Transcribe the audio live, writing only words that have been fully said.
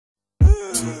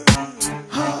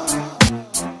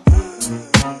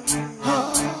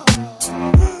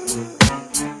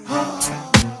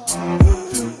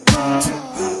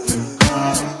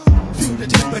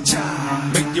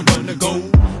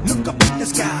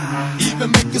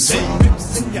even make you say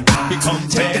rips in your eye. Become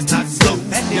fast, not slow.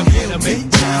 And you're gonna make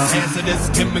cheese. Answer this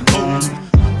chemical.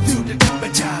 Feel the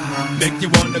temperature, make you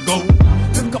wanna go.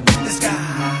 Look up in the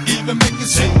sky, even make you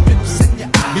say rips in your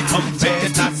eye. Become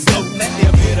fast, not slow. And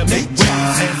you're gonna make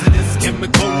cheese. Answer this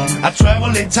chemical. I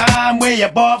travel in time way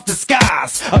above the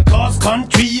skies, across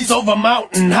countries, over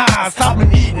mountain highs. I've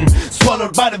been eaten,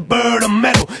 swallowed by the bird of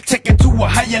metal, taken to a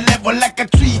higher level like a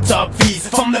treetop feast.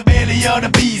 From the belly of the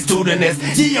beast to the nest.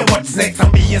 Yeah, what's next?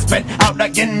 I'm being spent out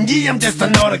again. Yeah, I'm just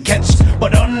another catch.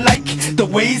 But unlike the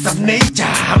ways of nature,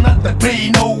 I'm not the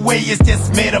prey, no way. It's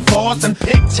just metaphors and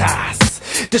pictures.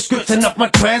 Description of my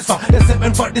transfer. The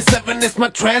 747 is my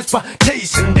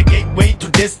transportation. The gateway to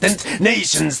distant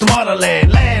nations. The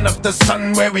motherland, land of the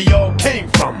sun where we all came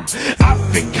from.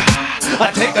 Africa.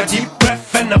 I take a deep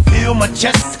breath and I feel my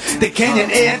chest. The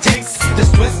Kenyan air takes the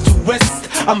stress to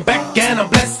rest. I'm back and I'm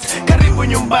blessed. Karibu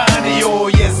nyumbani, oh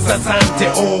yes,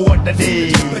 asante, oh what a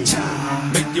day.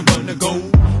 Make you wanna go.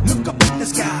 Look up in the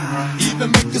sky,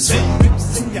 even make you say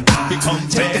rips in your eye. Become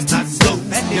fast, not slow.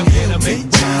 And you're gonna make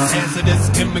cheese. Answer this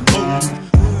chemical.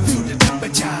 Feel the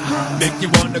temperature, make you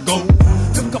wanna go.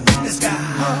 Look up in the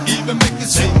sky, even make you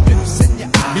say rips in your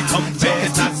eye. Become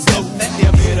fast, not slow. And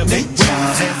you're gonna make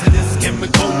cheese. Answer this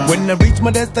chemical. When I reach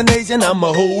my destination, I'm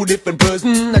a whole different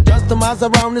person. Adjust to my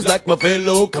surroundings like my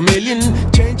fellow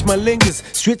chameleon. Change my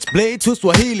linguist, switchblade to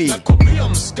Swahili.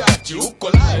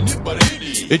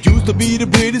 It used to be the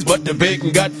British, but the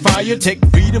bacon got fired. Take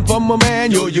freedom from a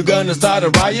man, yo, you're gonna start a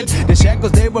riot. The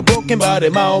shackles, they were broken by the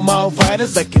Mau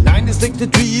fighters. Like in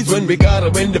 1963 when we got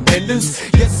our independence.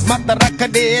 Yes,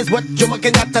 Mataraka days, what Jomo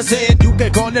Kenyatta said. You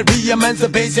can call it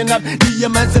re-emancipation, not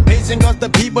de-emancipation. Cause the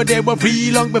people, they were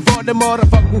free long before the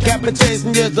motherfucking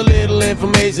capitation. Just a little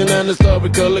information on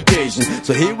historical occasion.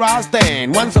 So here I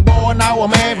stand, once a boy, now a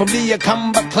man from the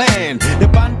Akamba clan. The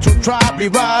Bantu tribe, we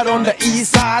ride on the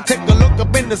east side. Take a look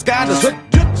up in the sky, the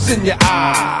sweat drips in your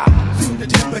eye. Feel the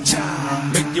temperature,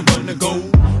 make you wanna go.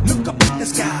 Look up in the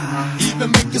sky,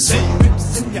 even make you say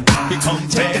rips in your eye. Become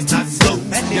fast, not slow.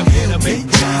 And you're gonna make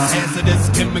cheese. Answer this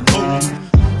chemical.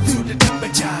 Feel the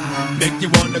temperature, make you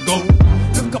wanna go.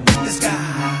 Look up in the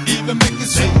sky, even make you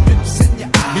say rips in your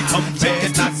eye. Become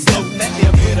fast, not slow. And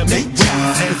you're gonna make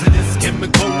cheese. Answer this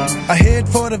chemical. I head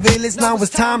for the village, now it's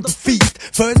time to feast.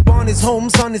 Firstborn is home,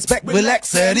 son is back,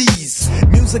 relax at ease.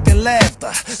 Music and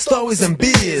laughter, stories and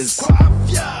beers.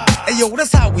 Hey yo,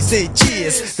 that's how we say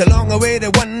cheers. The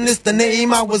long-awaited one is the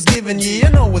name I was given. Yeah,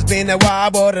 I know it's been a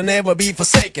while, but I'll never be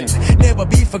forsaken. Never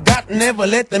be forgotten, never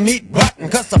let the meat rotten.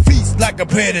 Cause I feast like a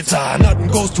predator, nothing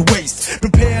goes to waste.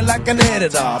 Prepare like an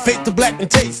editor, fade to black and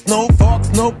taste. No forks,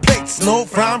 no plates, no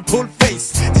frown, pull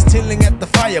face. Just chilling at the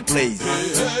fireplace.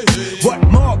 What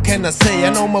more can I say? I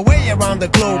know my way around the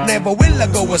globe, never will I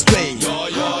go astray.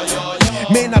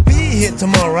 May not be here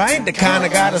tomorrow, I ain't the kind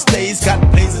of guy that stays. Got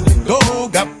places to go,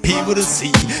 got people to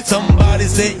see. Somebody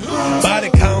say, by the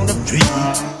count of three.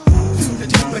 Feel the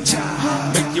temperature,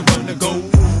 make you wanna go.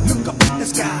 Look up in the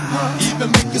sky,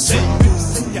 even make you say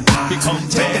rips in your eye. Become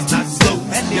fast, not